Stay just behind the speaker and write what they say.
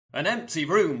An empty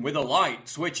room with a light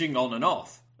switching on and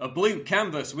off. A blue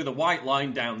canvas with a white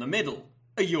line down the middle.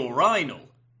 A urinal.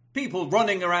 People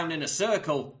running around in a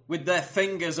circle with their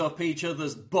fingers up each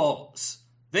other's butts.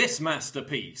 This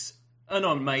masterpiece. An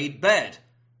unmade bed.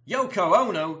 Yoko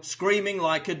Ono screaming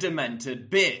like a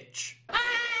demented bitch.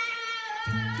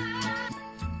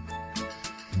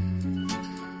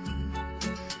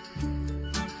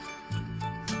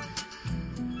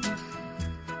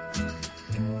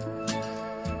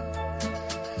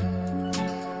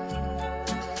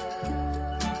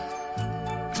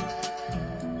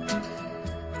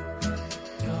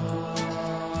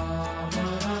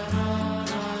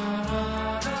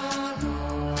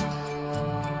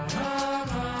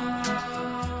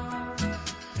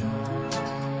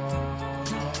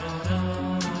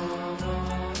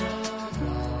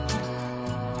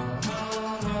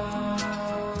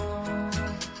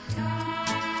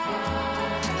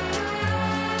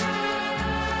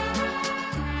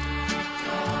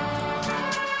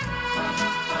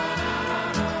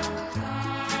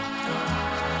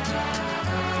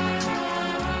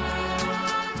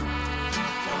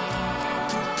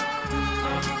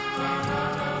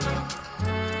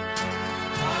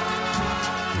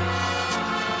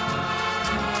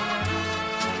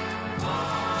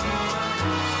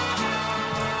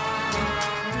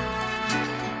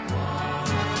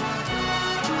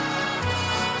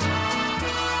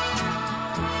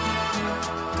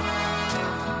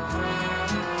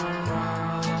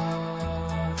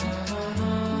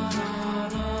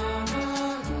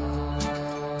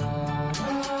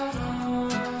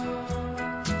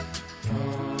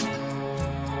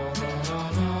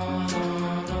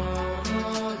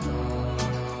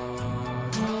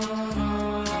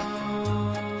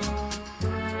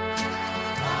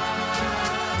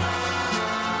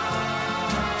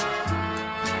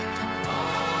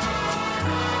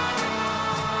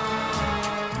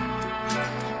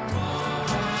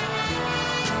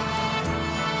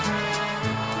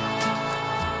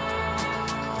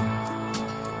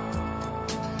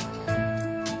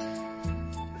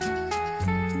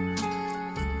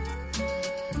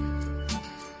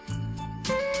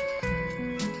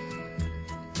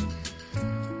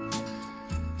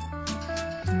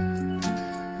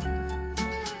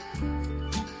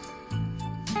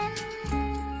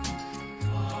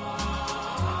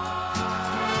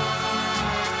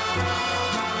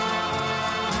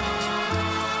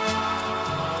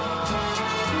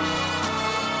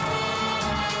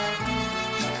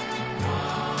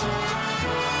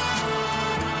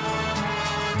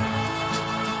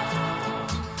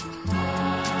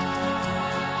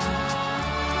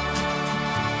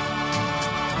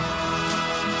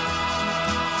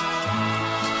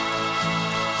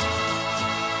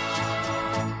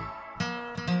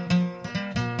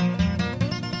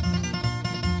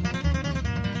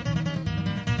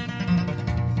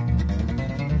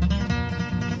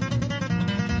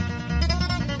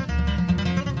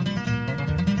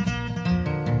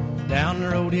 Down the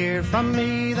road here from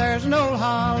me, there's an old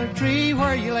holler tree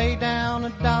where you lay down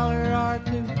 $1 or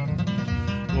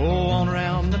two. Go on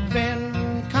around the bend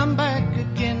and come back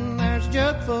again. There's a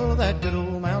jug full of that good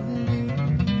old Mountain Dew.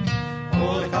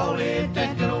 Oh, they call it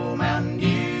that good old Mountain Dew,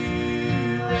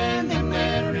 and them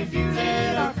that refuse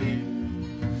it are few.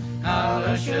 I'll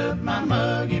hush up my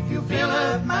mug if you fill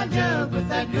up my jug with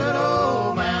that good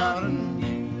old Mountain Dew.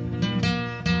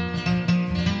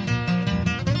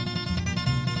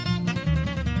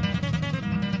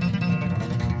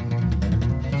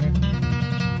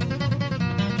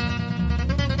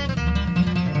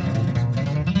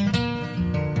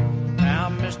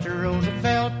 Mr.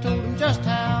 Roosevelt told him just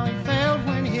how he felt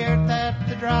when he heard that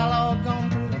the dry log gone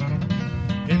through.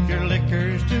 If your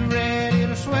liquor's too red,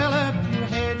 it'll swell up your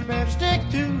head. You better stick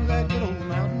to that good old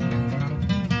Mountain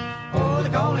Dew. Oh, they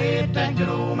call it that good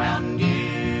old Mountain Dew,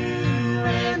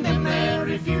 and them that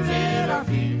refuse it are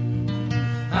few.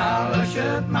 I'll hush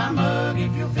up my mug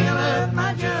if you'll fill up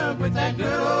my jug with that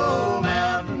good old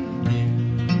Mountain Dew.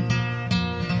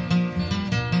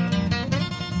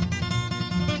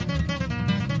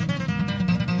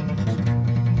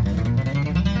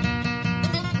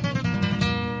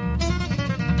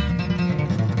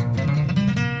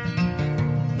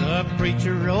 The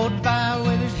preacher rode by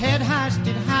with his head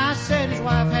hoisted high, said his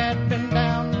wife had been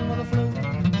down with a flu.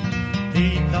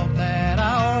 He thought that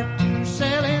I ought to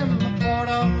sell him a quart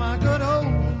of my good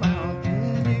old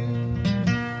Mountain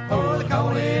Dew. Oh, they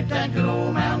call it that good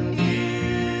old Mountain Dew,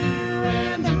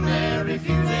 and them that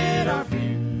refuse it are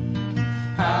few.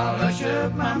 I'll hush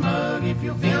up my mug if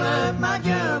you'll fill up my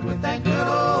jug with that good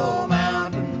old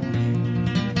Mountain Dew.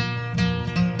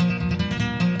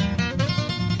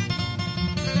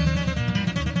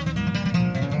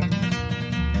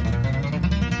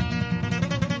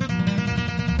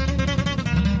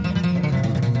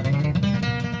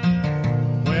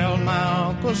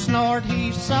 a snort.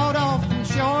 He's sawed off and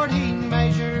short. He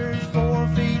measures 4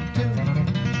 feet 2.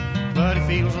 But he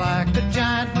feels like a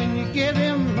giant when you give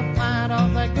him a pint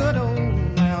of that good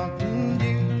old Mountain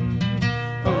Dew.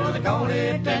 Oh, they call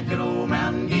it that good old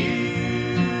Mountain Dew,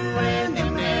 and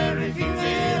them that refuse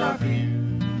it are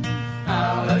few.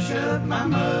 I'll hush up my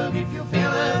mug if you'll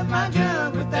fill up my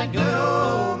jug with that good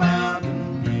old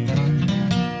Mountain Dew.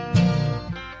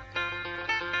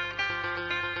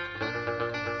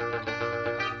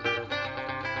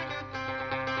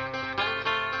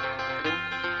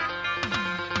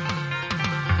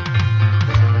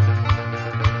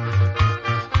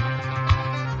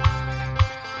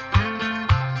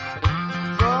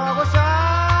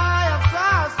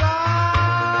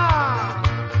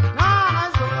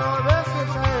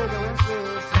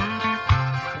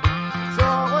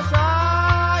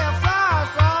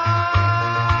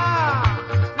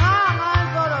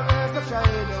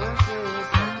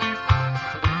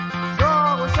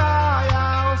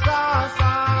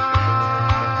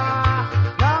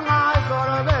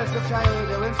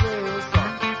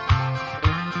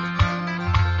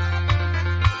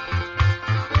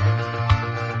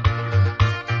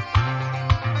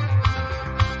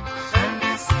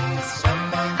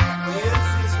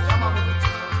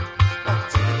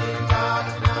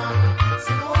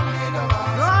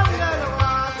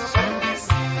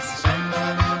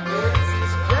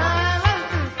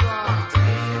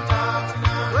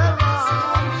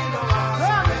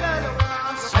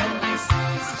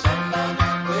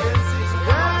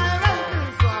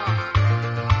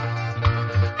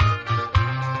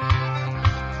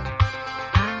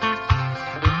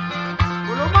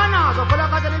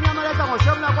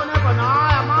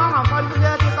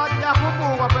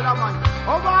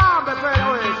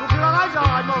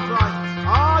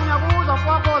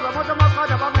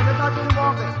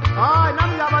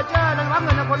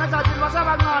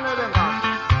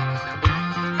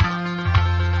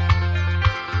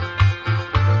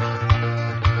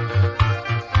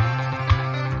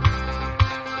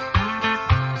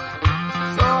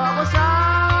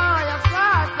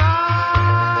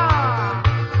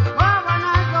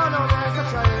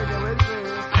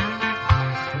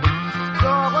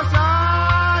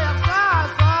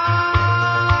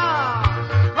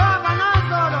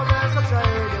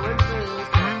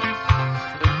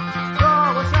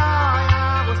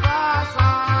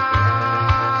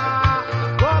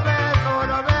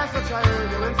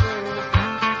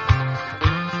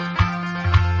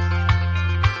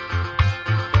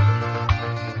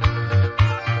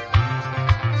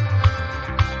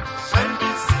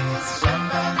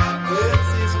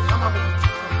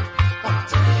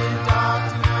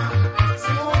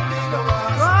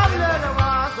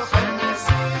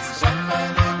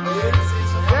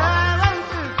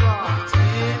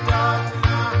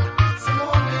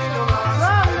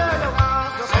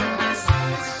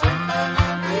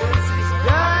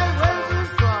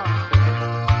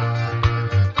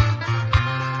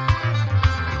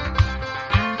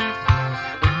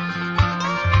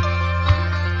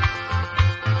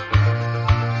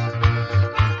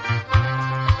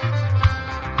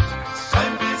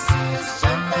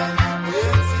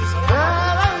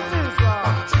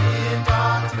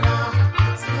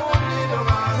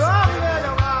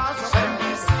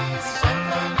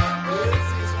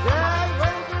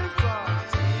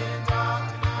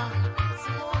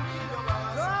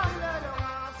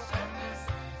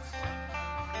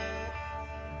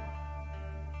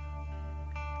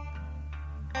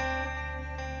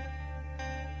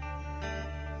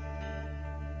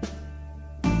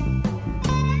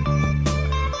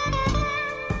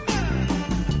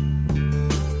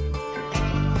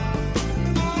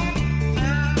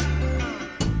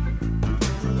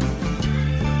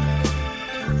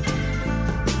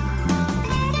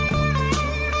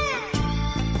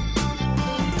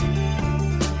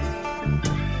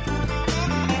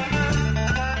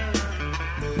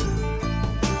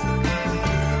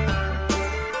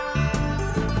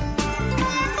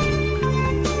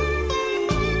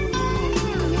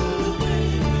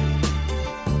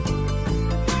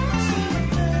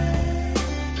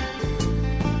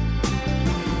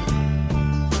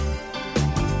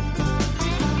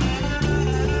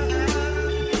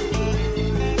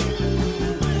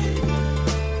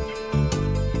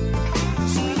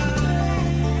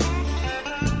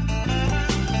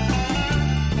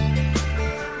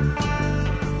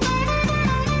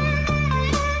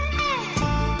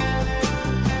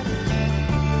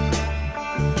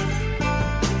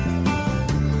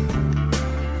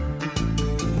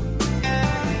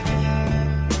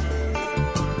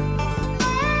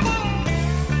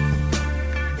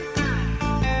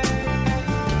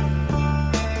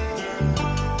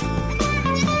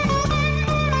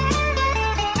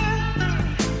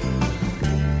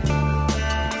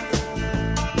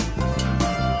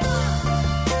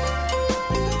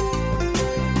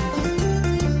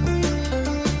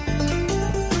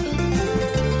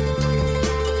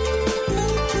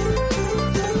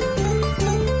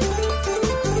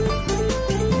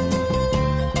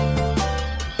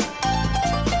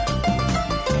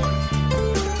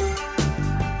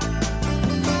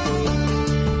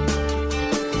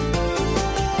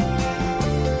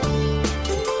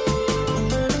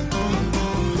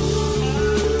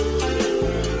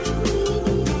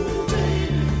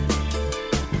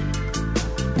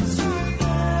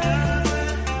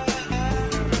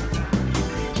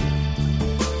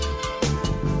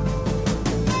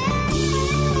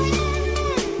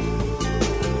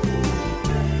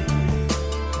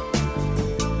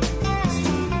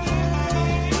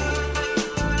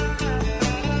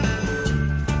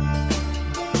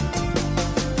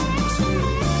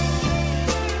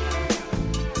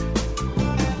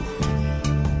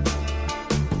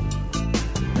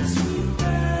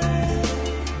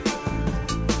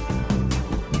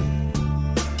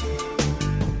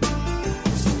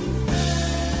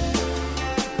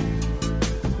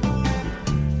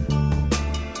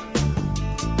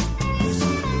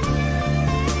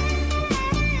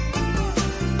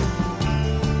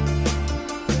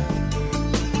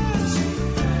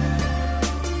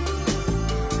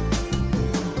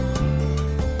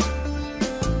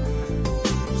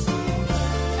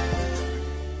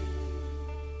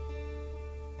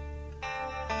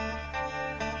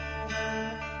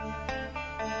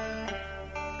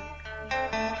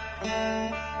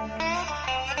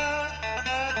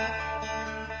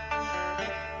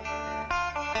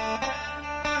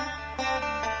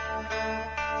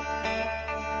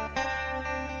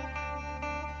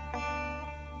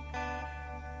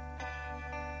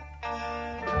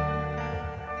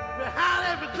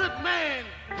 every good man,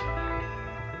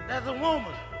 there's a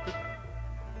woman.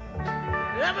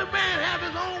 Every man have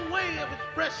his own way of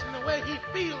expressing the way he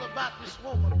feel about this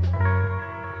woman.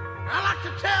 I like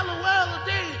to tell the world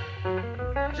today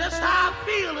just how I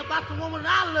feel about the woman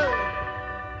I love.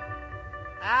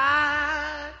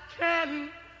 I can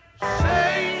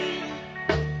say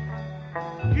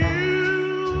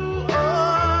you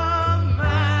are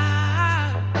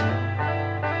my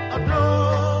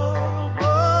adorable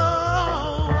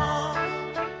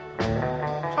one.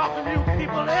 Talking to you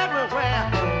people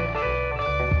everywhere.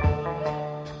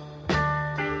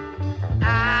 I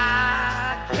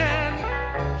can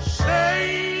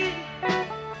say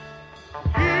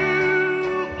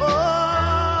you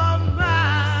are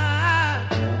my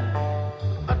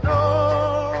adorable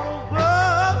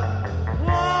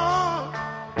one.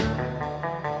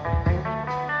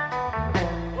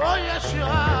 Oh, yes, you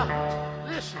are.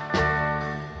 Listen.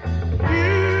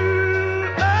 You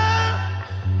are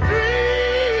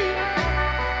free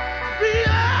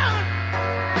beyond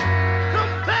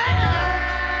compare.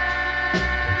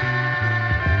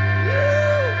 You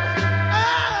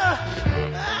are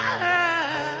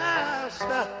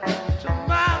answer to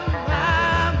my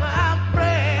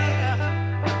prayer.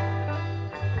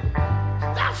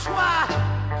 That's why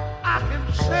I can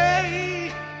say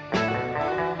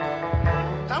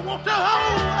I want the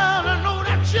whole world to know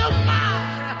that you're mine.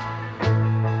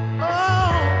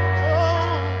 Oh,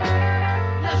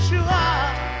 yes you are.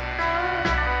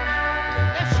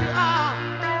 Yes you are,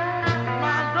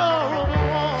 my adorable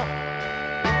one.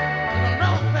 And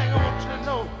another thing I want you to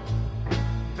know,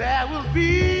 there will be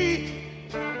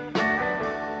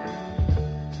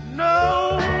no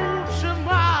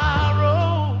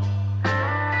tomorrow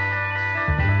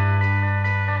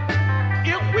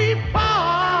if we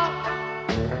part.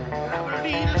 And I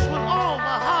believe this with all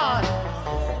my heart.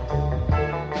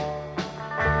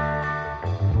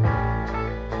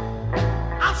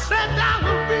 I said there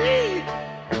will be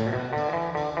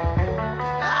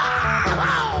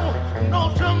no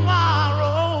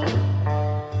tomorrow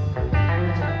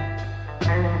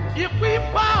if we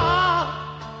part.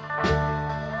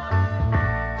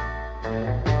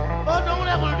 Oh, don't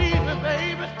ever leave me,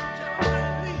 baby.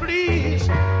 Please,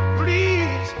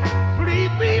 please,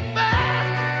 please be back.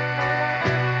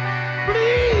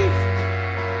 Please,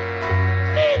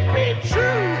 please be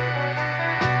true.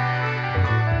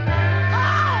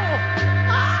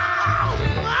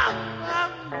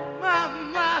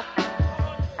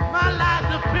 My life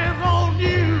depends on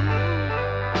you.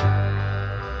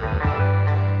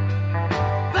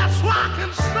 That's why I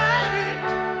can say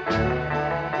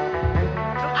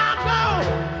that I know,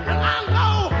 and I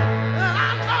know, and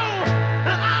I know,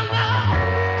 and I know.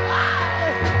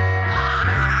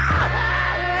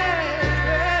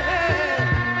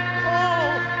 Oh,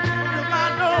 you're my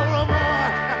adorable.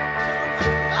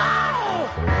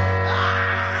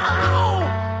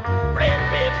 Bring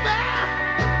me back.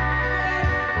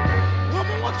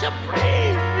 Woman, won't you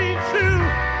please be true?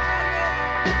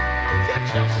 Can't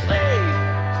you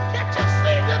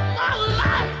see that my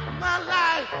life,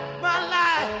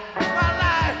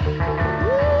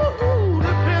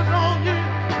 depends on you?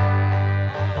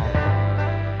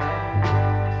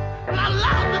 And I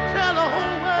love to tell the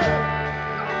whole world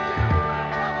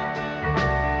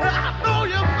that I know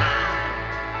you're mine.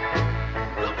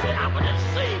 Look at how you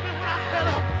see me when I tell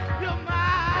them you're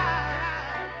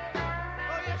mine.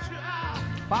 Oh, yes, you are.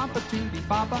 Papa Judy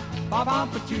Papa,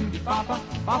 Papa Judy Papa,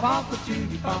 Papa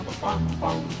Judy Papa,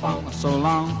 Papa. So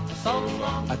long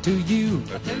to you.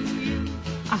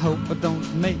 I hope I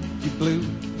don't make you blue,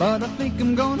 but I think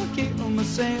I'm gonna kill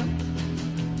myself.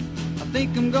 I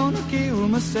think I'm gonna kill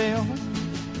myself.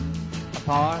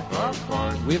 Apart,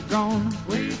 we've grown,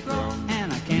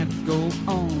 and I can't go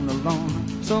on alone.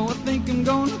 So I think I'm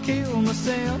gonna kill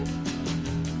myself.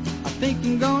 I think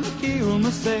I'm gonna kill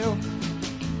myself.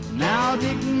 Now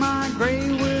digging my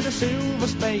grave with a silver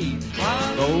spade,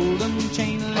 golden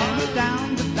chain led me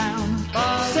down to town.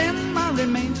 Send my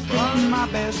remains to my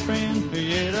best friend,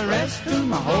 yeah, the rest to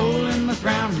my hole in the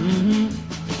ground.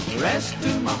 The rest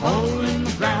to my hole in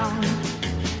the ground.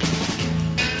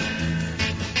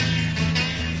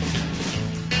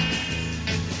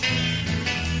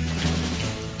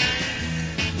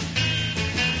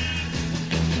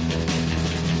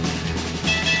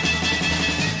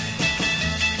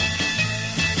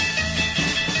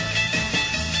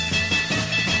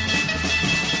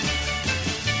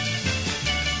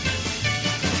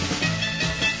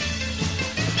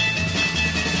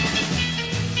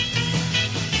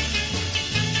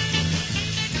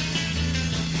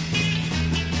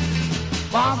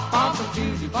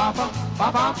 I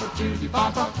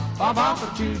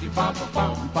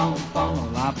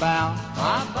bow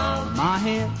my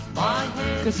head,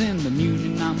 'cause in the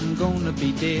morning I'm gonna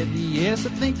be dead. Yes, I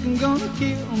think I'm gonna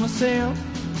kill myself.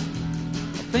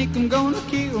 I think I'm gonna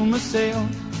kill myself.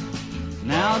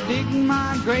 Now dig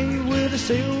my grave with a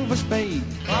silver spade.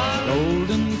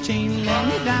 Golden chain let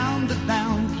me down to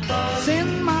down.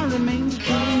 Send my remains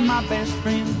to my best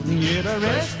friend. Get a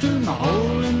rest to my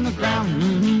hole in the ground.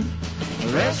 A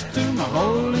rest to my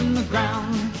hole in the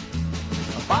ground.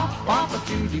 Bop bop a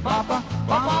Judy boppa,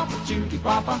 bop a Judy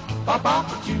boppa,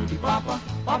 bop a Judy boppa,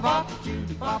 bop a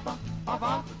Judy boppa, bop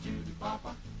a Judy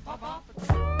boppa, bop a.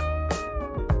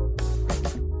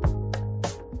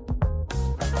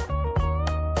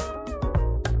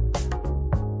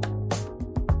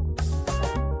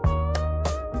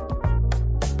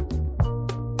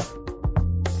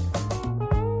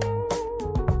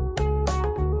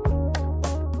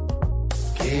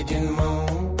 Cajun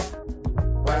moon,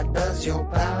 what does your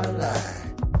power lie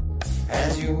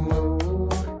as you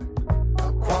move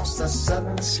across the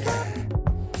southern sky?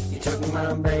 You took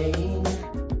my babe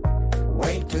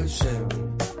way too soon.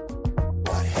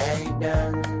 What have you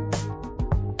done?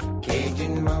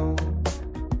 Cajun moon,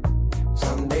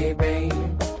 someday, babe,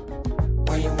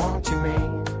 when you want your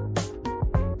man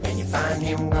and you find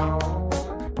him gone,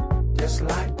 just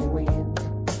like the wind,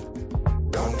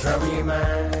 don't trouble your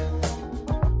mind.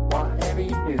 Whatever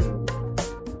you do,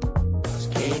 'cause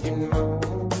Cajun moon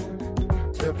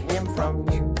took him from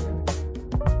you.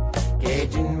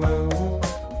 Cajun moon,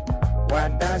 why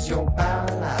does your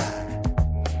power lie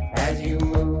as you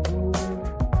move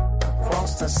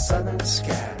across the southern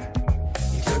sky?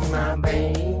 You took my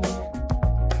babe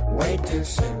way too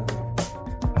soon.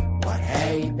 What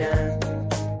have you done,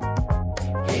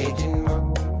 Cajun moon?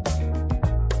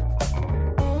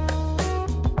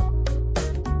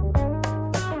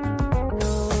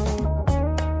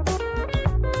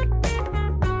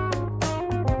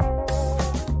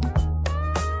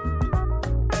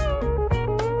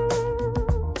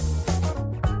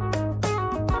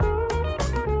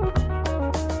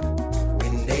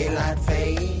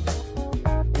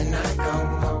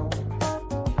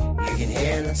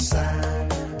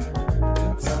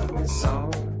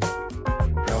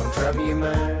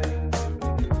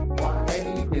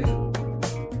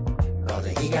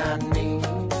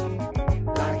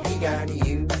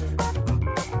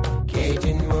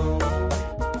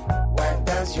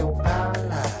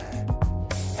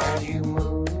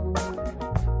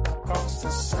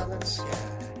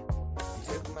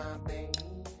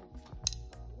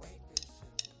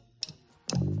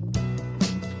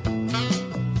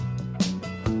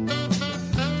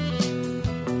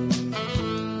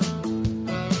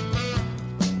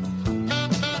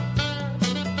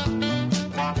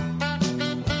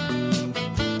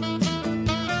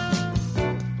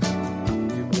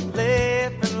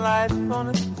 On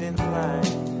a thin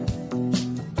line,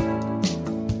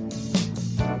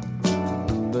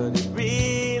 but it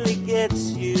really gets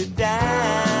you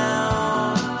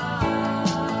down.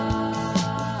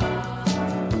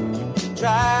 You can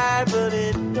try, but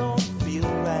it don't feel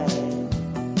right.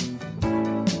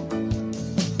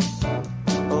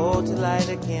 Oh, to light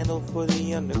a candle for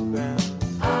the underground.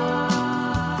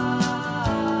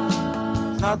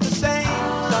 It's not the same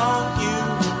song you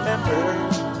remember.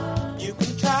 You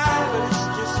can try, but it's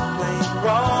just plain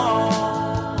wrong.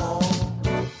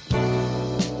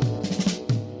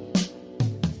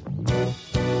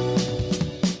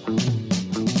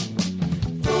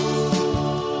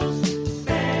 Fools,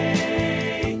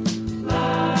 they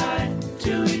lie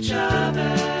to each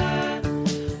other.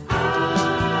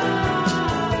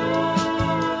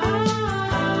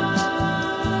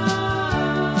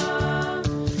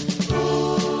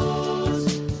 Fools,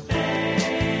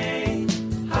 they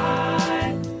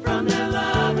hide from their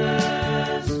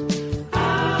lovers.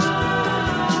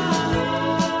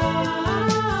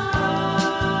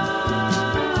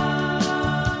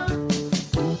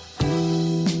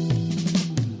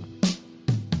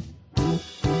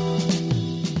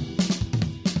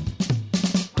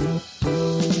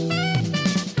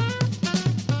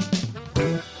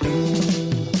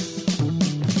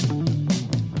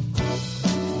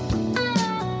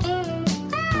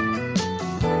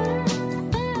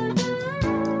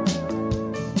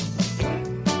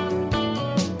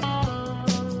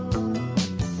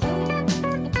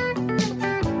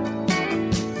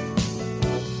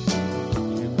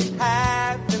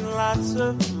 Having lots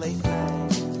of late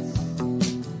nights,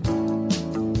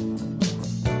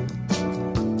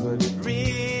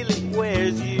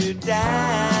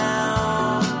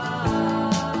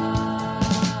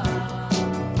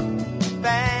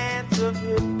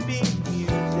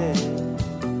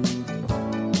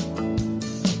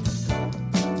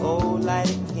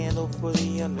 for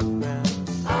the underground.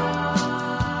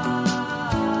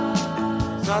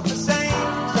 It's not the same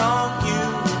song you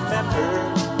remember.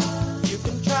 You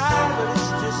can try, but it's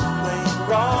just plain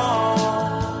wrong.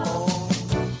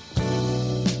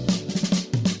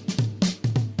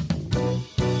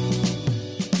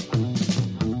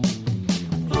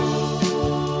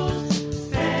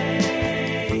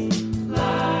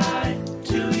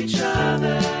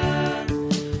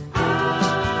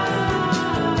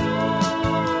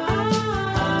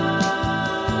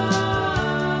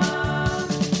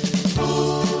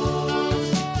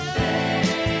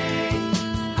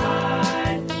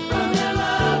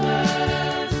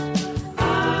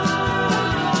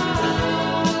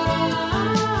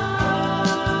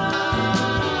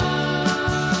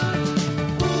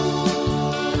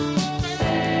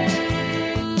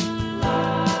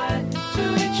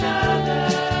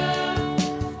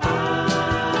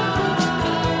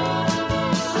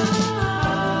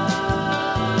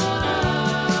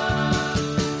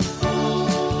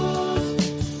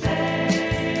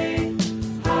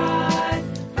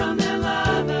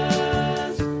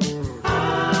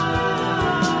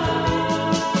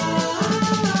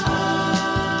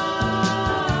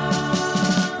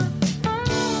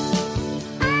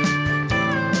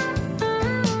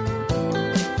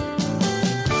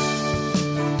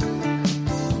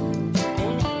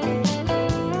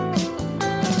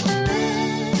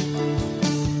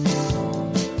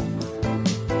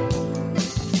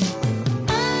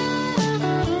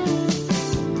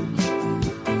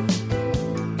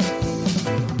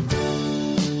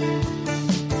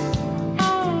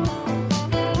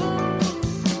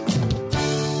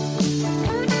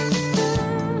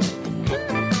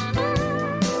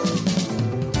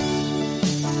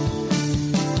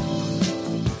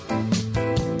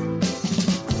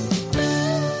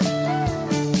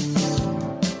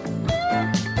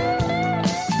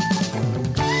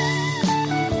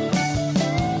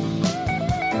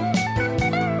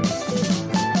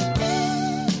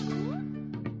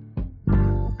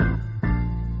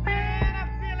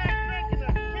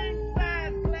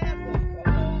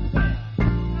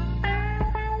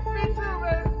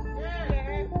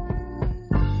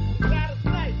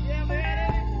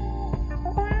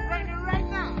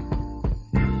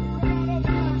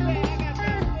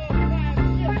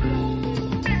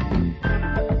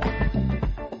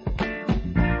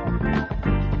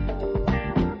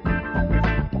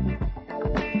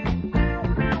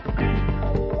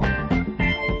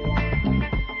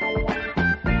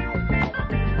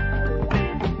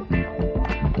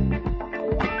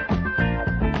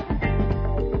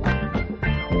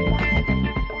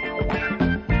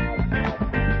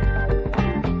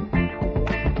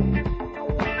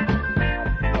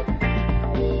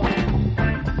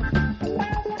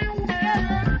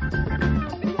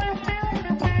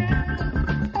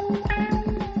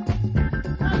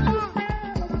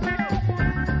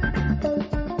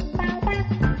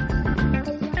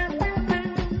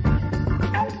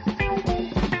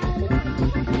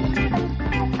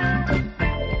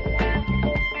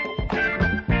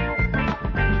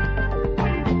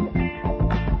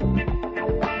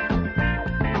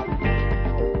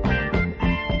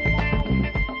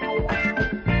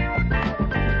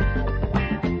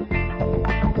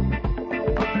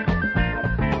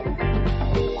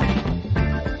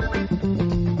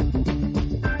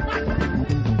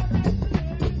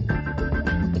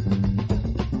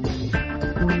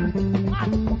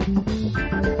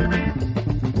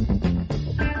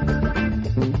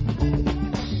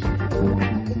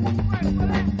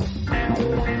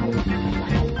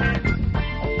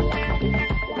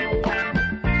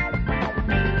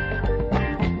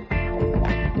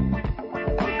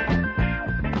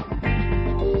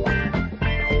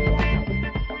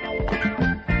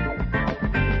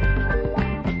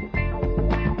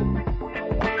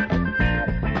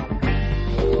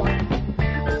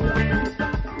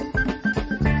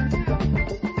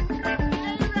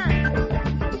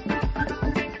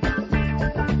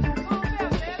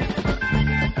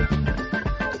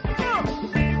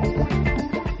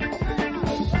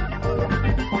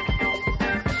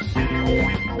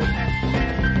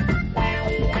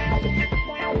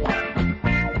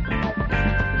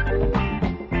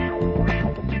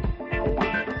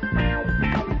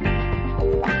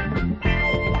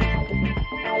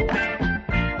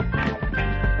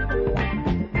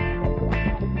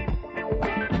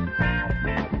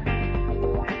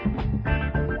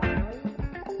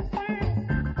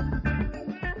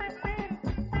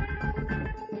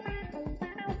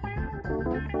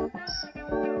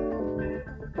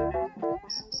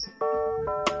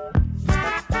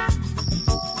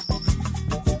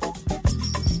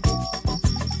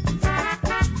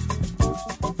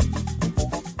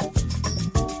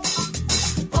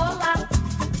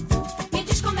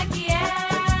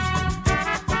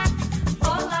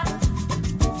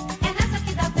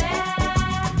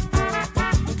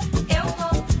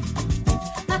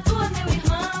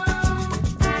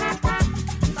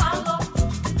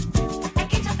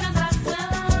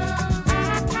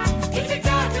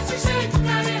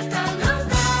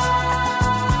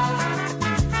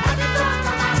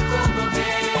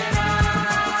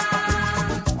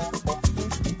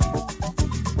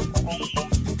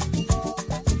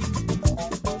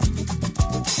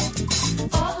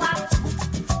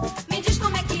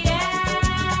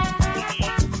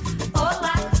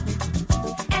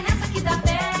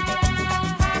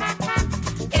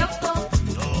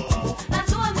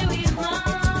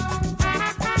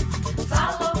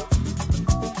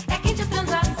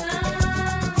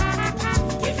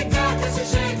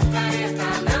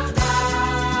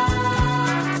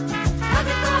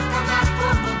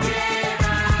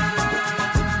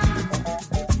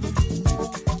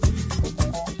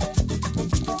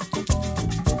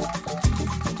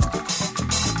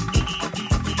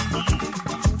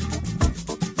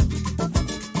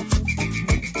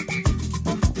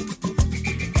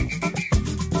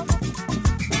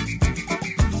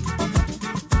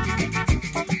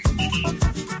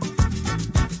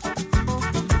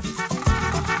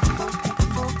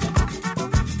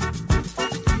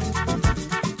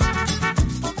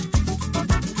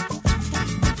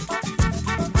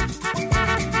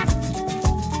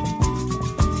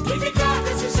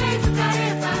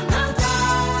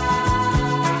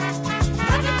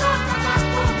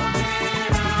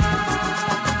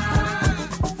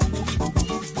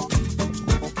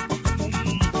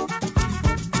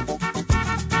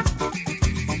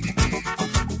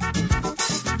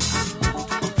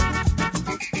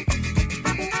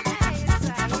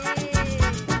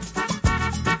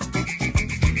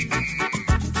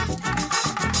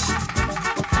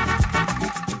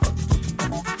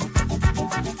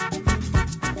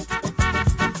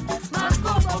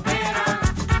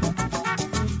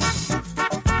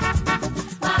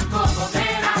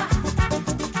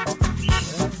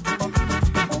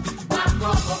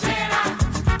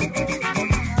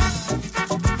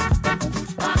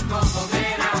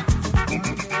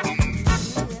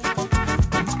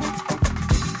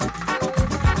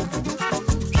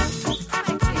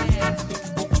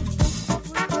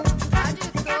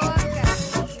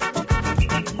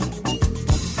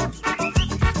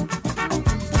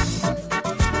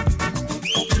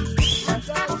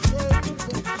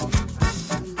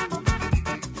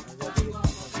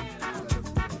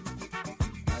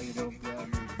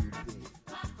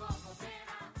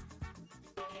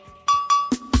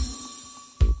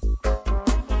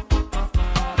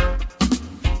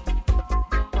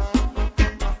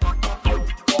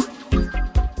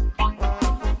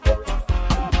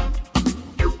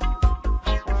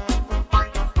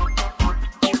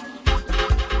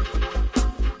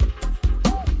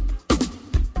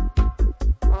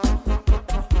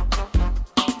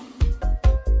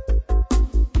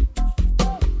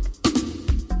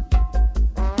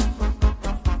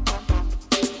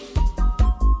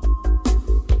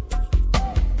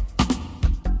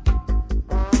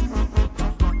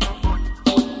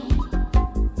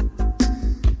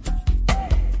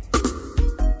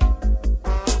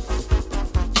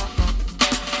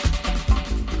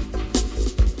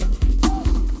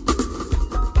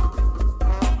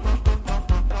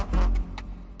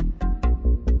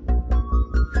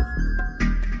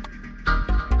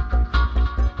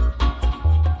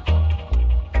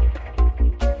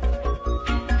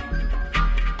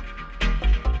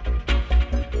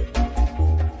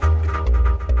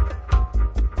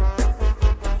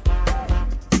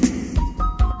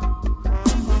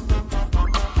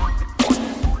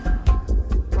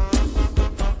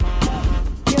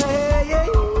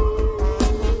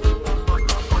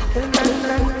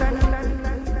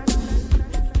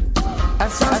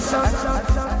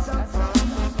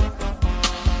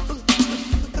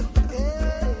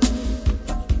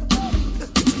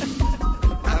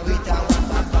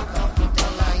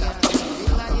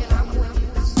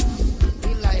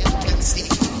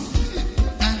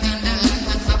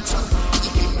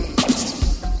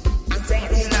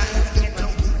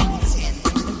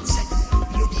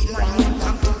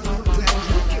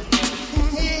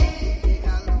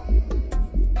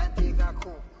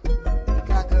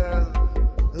 Girl,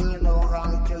 you know wrong.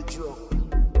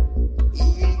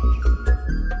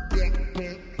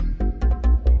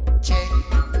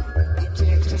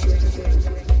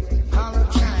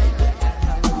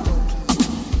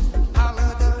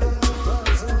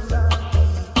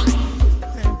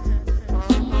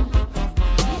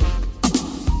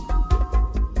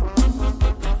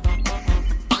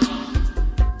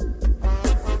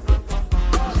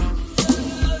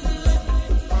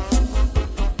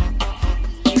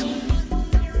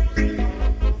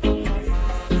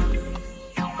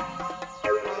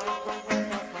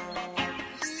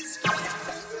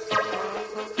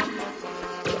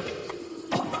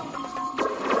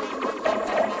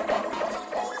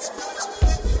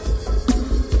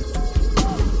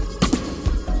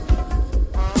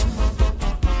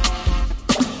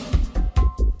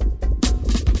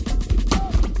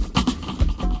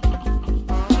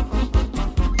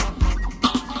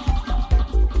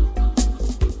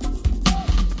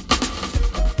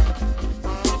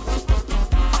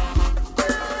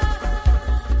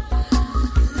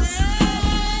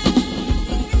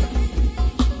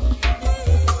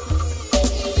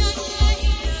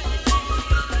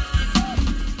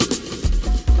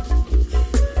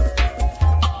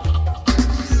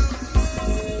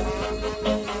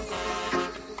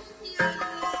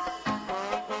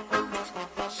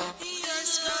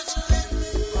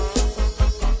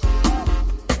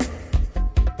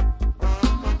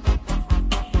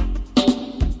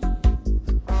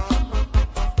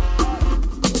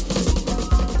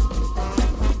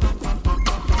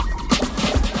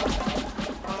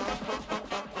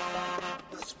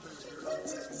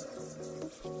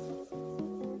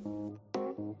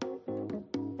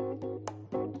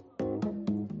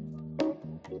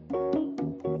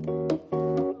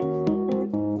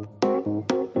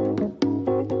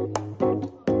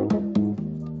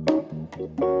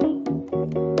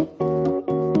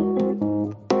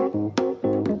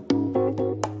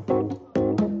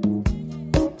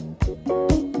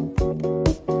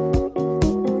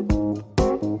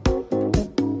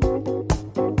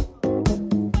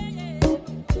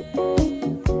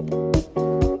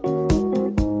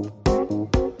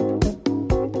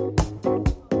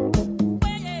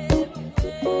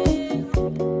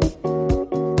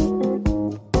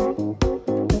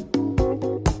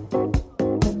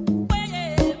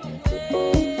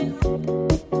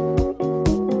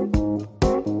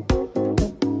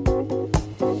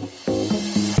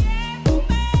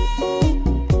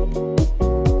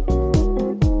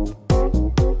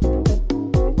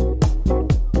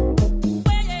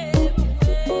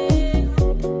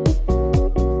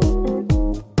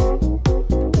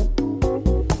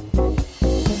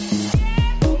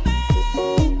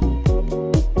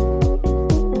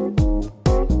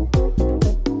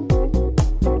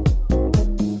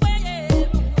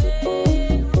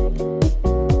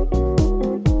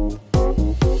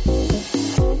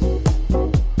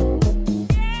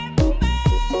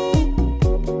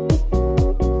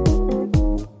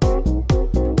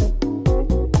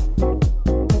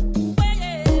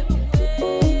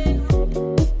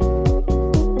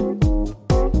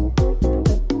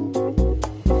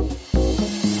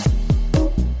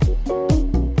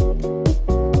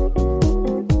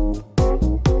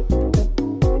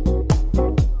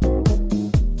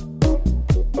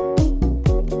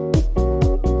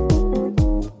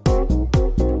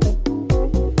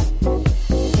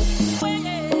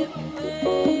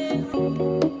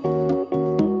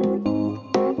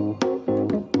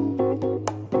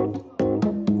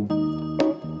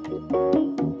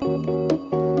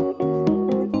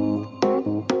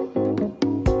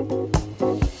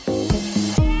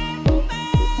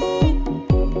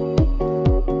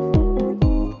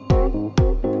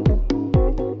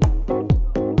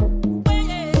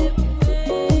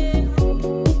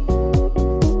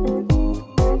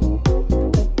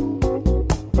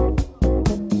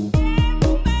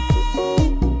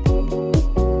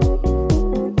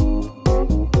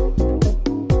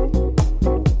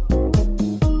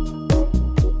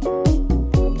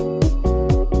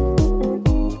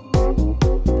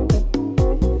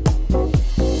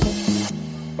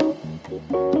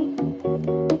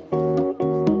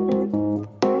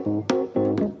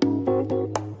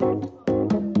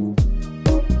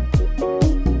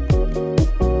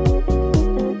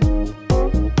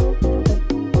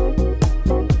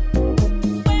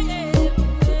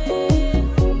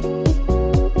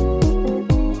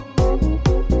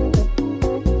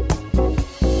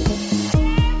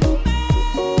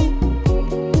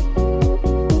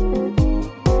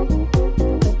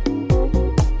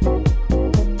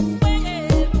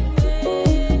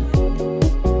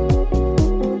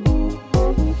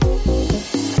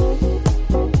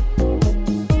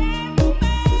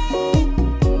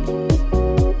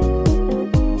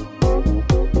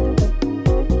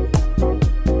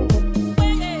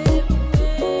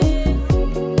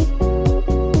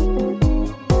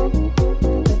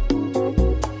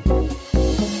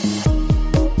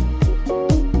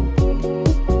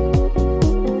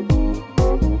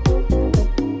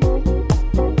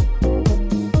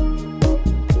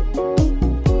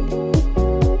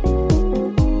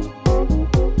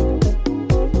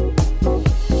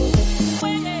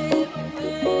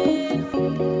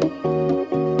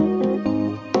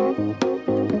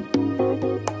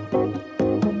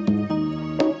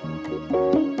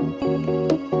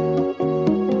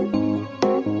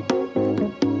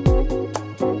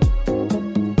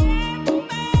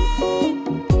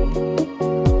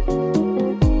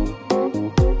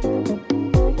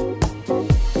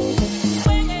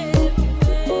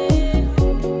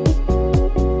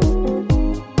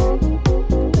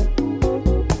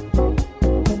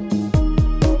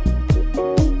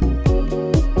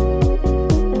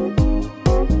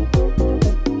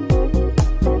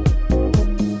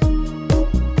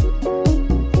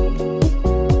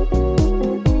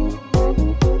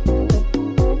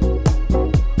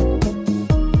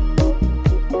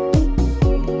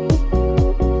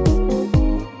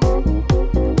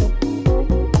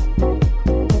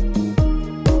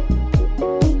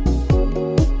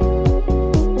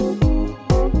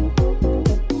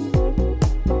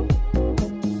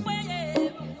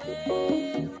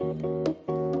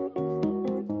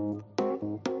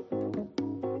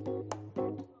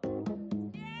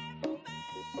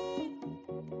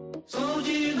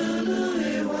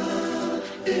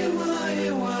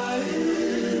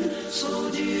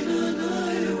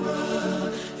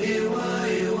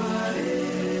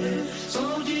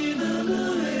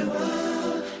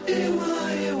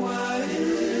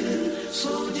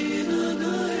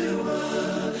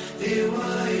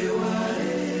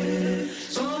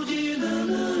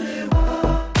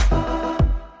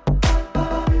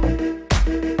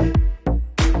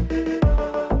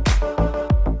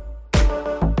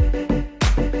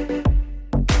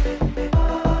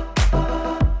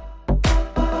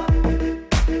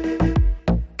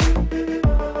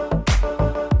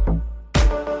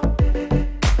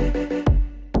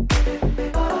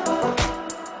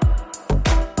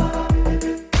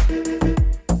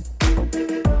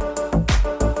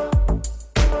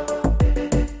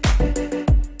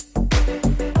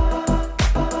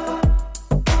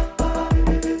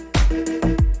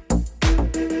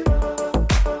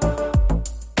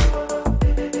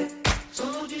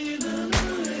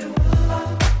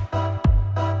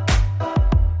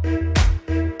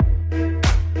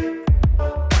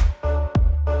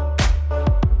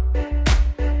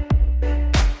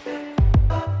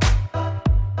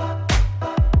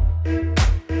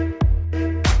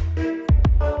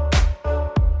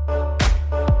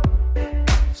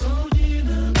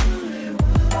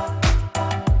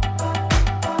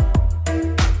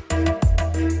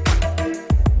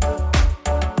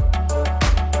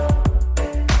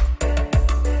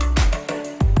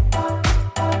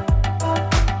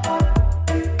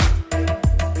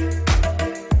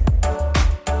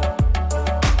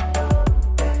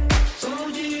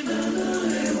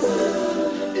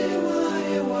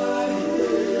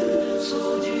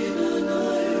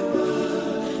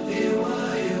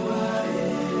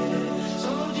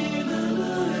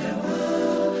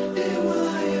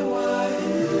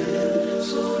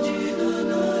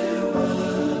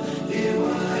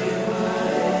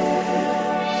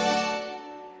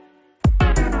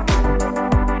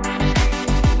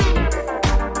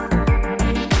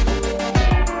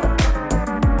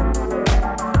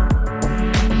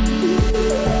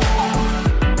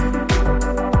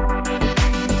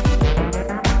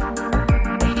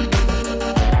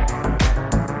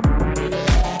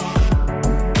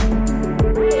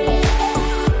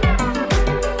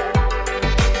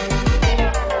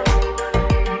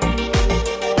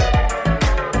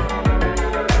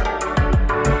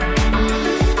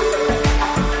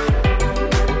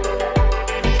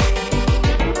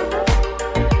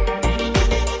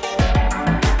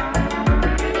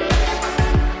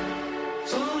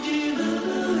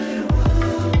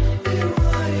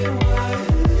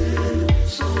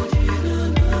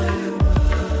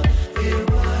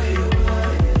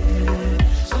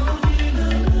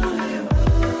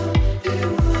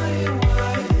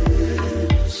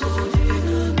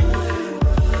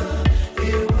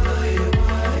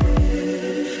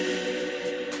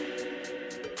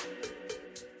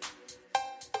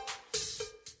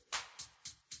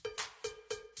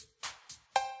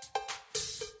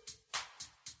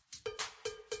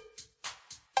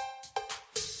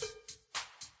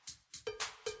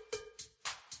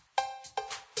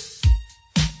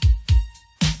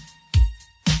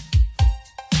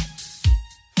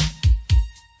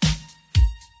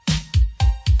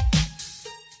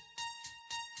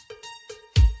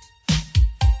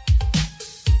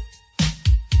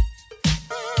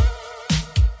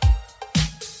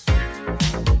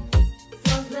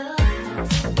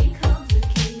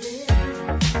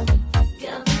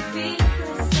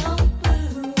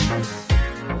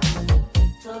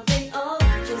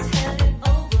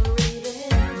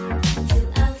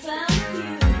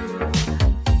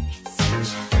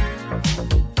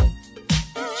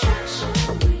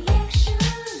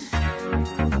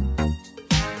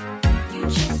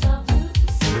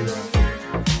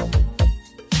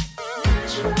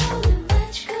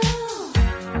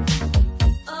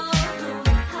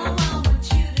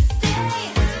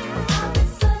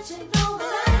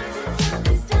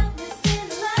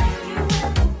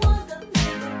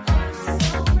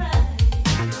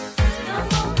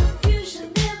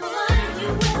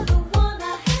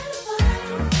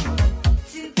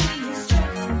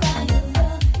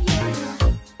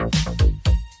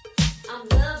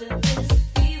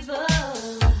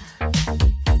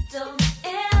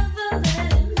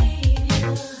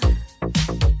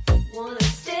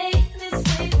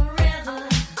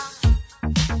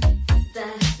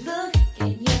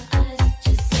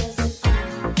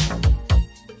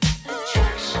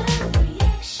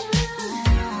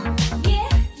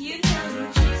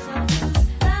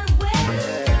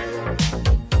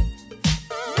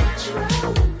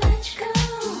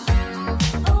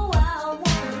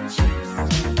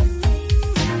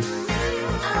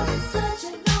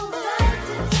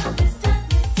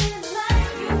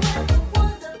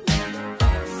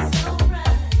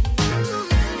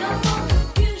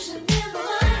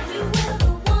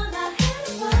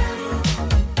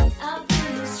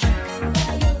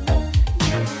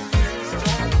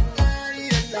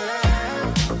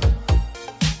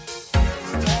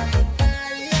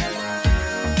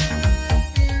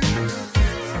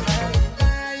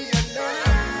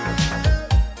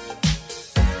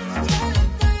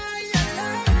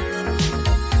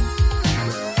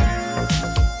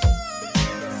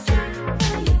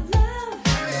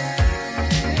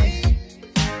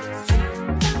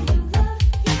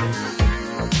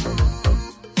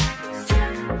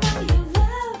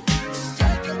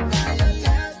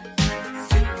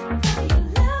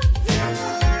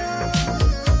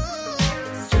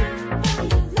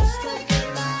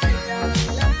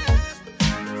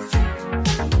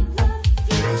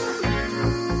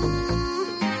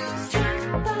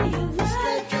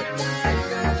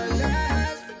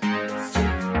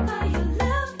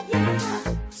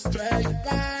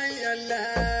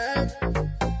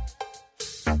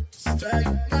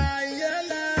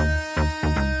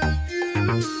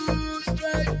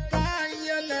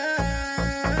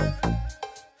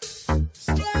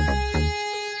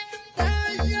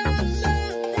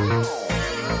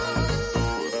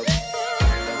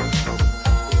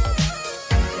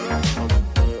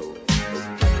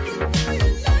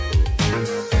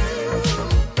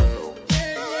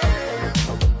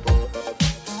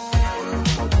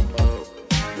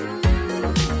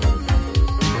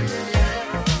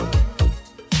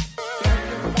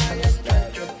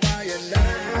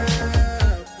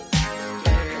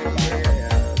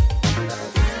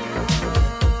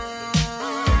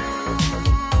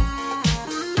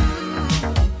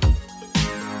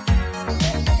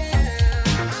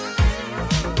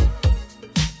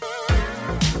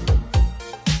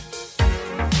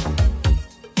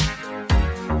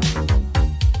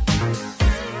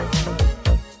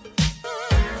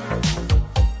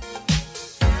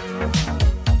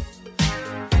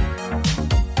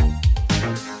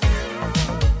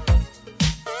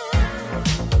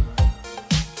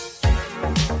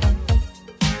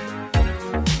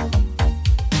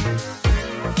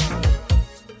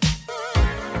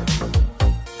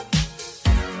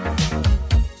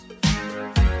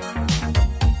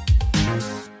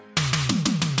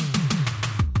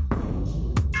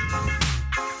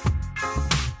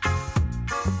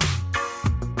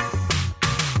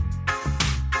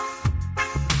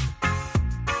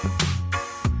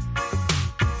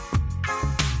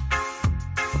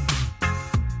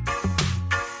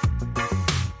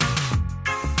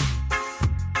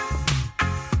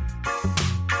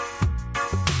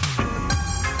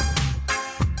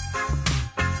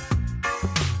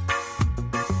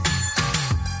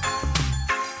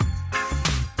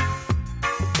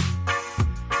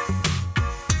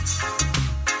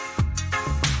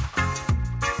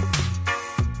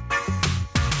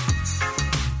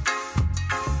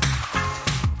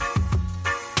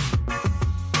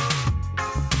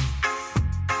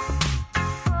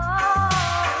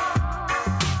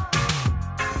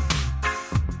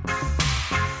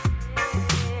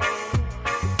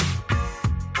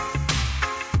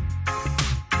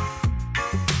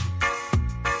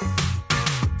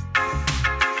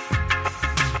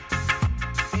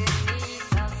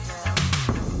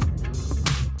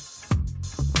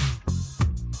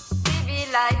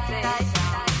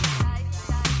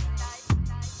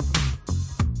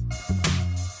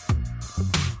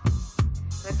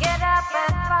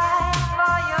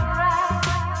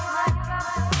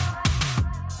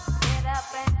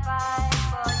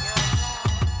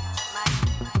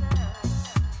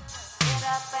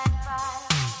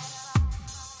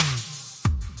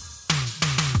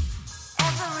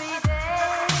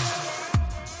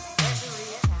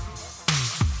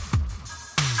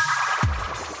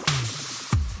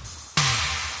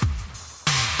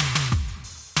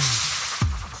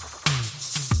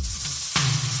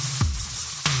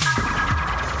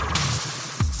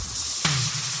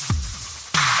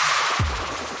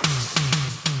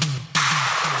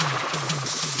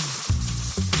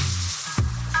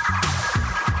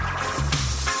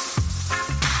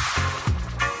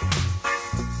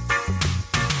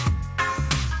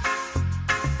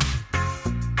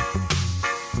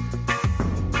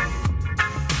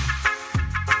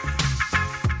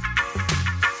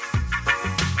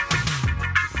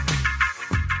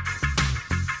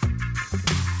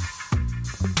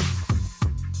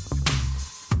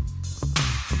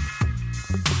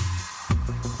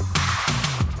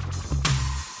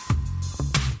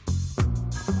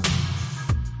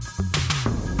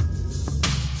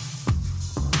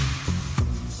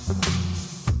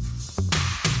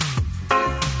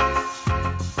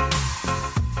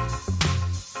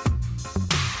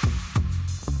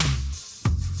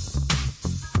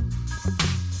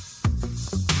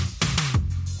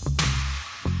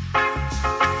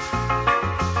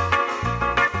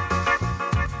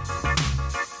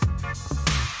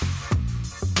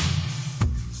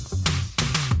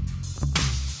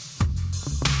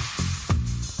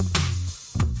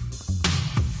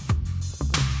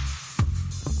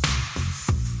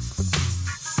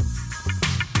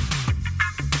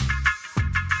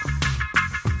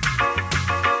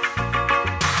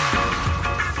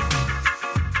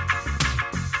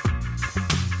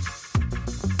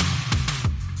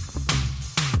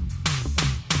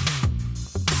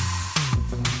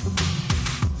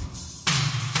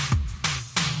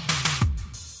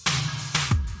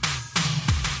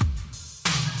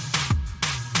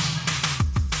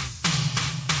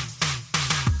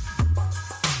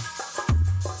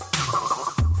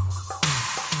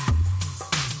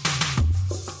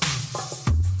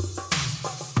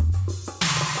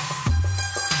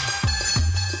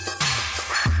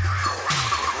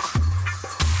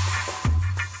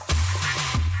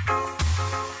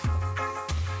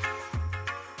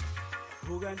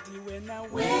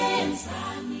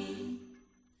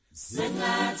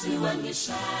 sengathi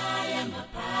wangishaya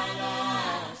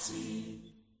ngaphakathi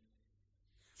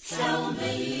mhlawumbe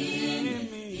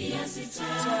yini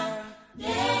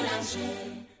iyasithandela nje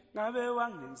ngabe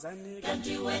wangenzani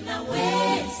kanti wena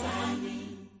wenzani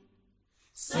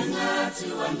sengathi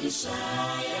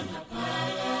wangishaya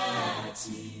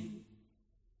ngaphakathi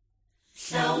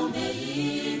mhlawumbe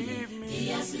yini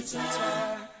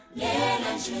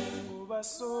iyasithandela nje ngoba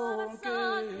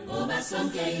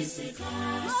sonke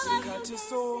isikhathi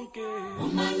sonke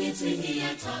uma ngithi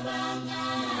ngiyacabanga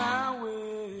nawe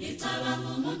ngicabanga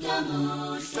umuntu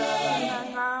omuhle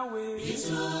ngawe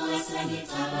ngithuke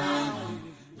sengicabanga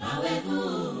nawe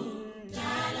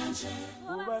kudala nje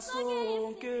ngoba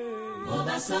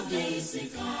sonke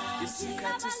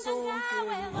isikhathi sonke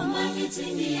uma ngithi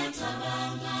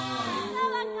ngiyacabanga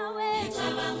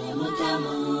ngicabanga umuntu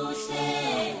omuhle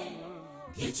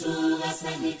ngithuka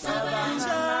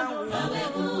sengicabanga nawe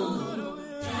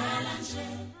kudala nje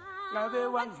ngabe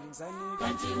wangenzani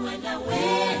kanti wena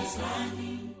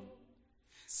wenzani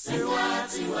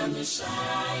sengathi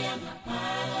wangishaya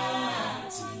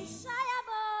ngaphakathi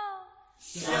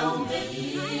mhlawumbe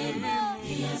yini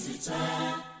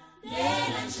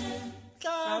iyasithandela nje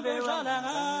ngabe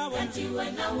wangenzani kanti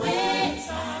wena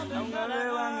wenzani ngabe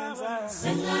wangenzani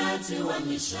sengathi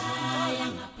wangishaya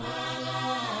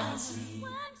ngaphakathi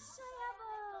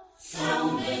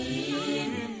mhlawumbe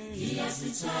yini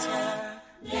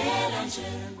iyasithandela nje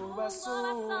ngoba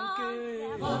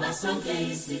sonke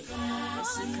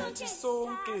isikhathi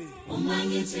sonke uma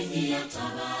ngithi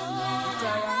ngiyacabanga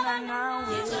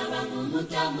ngicabanga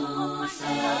umuntu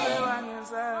omuhle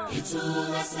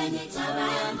ngithuka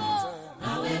sengicabanga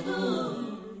nawe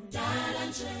kudala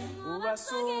nje ngoba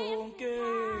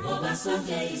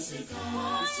sonke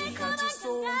isikhathi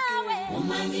sonke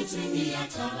uma ngithi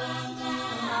ngiyacabanga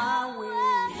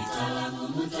ngicabanga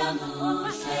umuntu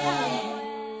omuhle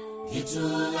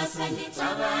ngithuka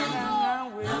sengicabanga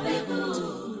nawe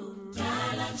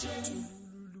kudala nje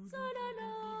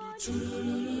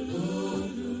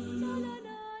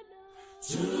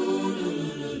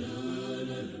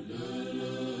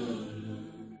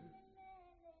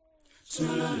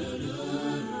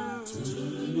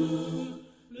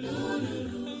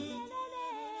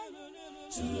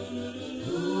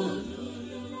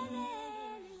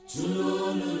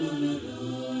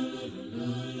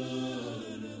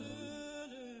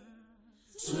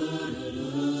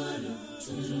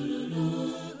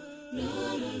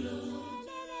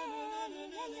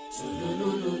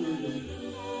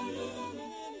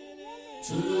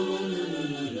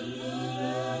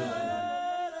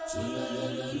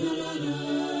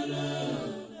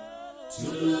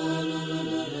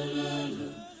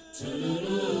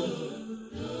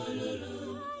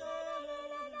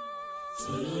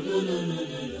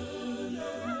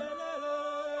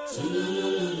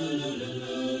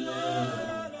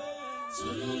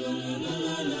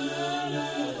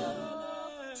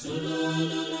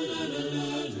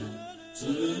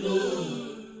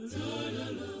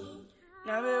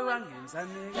ngabe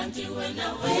wangenzani kanti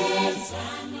wena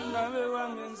wenzani ngabe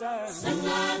wangenzani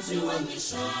sengathi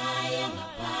wangishaya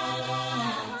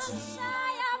ngaphakathi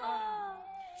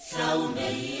mhlawumbe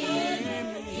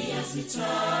yini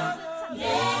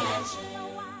iyasithandela nje.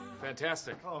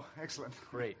 Fantastic. Oh, excellent.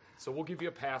 Great. So we'll give you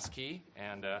a pass key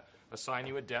and assign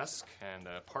you a desk and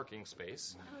a parking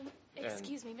space.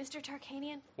 Excuse me, Mr.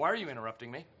 Tarkanian? Why are you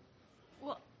interrupting me?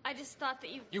 Well, I just thought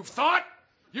that you... You thought?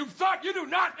 You thought? You do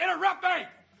not interrupt me!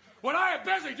 When I am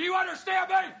busy, do you understand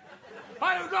me?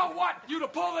 I do not want you to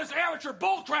pull this amateur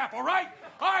bull crap, all right?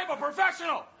 I am a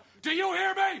professional. Do you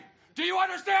hear me? Do you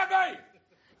understand me?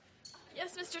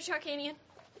 Yes, Mr. Tarkanian.